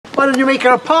Why don't you make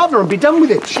her a partner and be done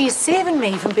with it? She's saving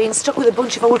me from being stuck with a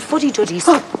bunch of old fuddy-duddies.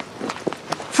 Oh.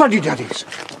 Fuddy-duddies?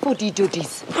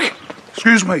 Fuddy-duddies.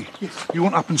 Excuse me. Yes. You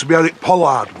wouldn't happen to be Eric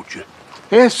Pollard, would you?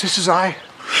 Yes, this is I.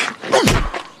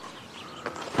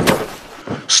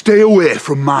 Stay away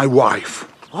from my wife.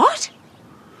 What?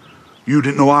 You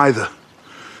didn't know either.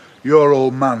 Your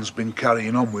old man's been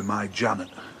carrying on with my Janet.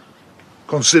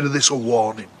 Consider this a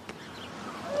warning.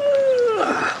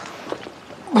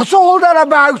 What's all that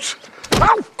about?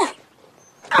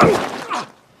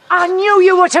 I knew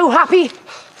you were too happy.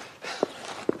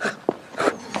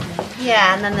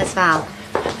 Yeah, and then there's Val.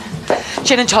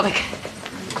 Gin and tonic.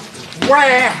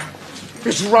 Where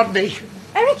is Rodney?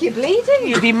 Eric, you're bleeding.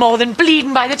 You'll be more than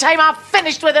bleeding by the time I've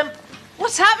finished with him.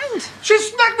 What's happened? She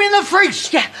smacked me in the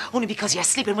face. Yeah, only because you're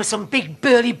sleeping with some big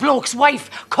burly bloke's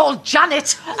wife called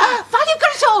Janet. Val, you've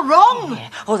got it all wrong. Yeah.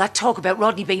 Oh, that talk about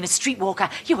Rodney being a streetwalker.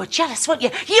 You were jealous, weren't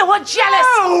you? You were jealous.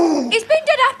 No! He's been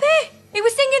dead happy. He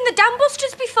was singing the Dam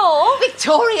Busters before.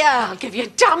 Victoria. I'll give you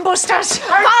damn busters.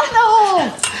 Val,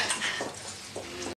 no.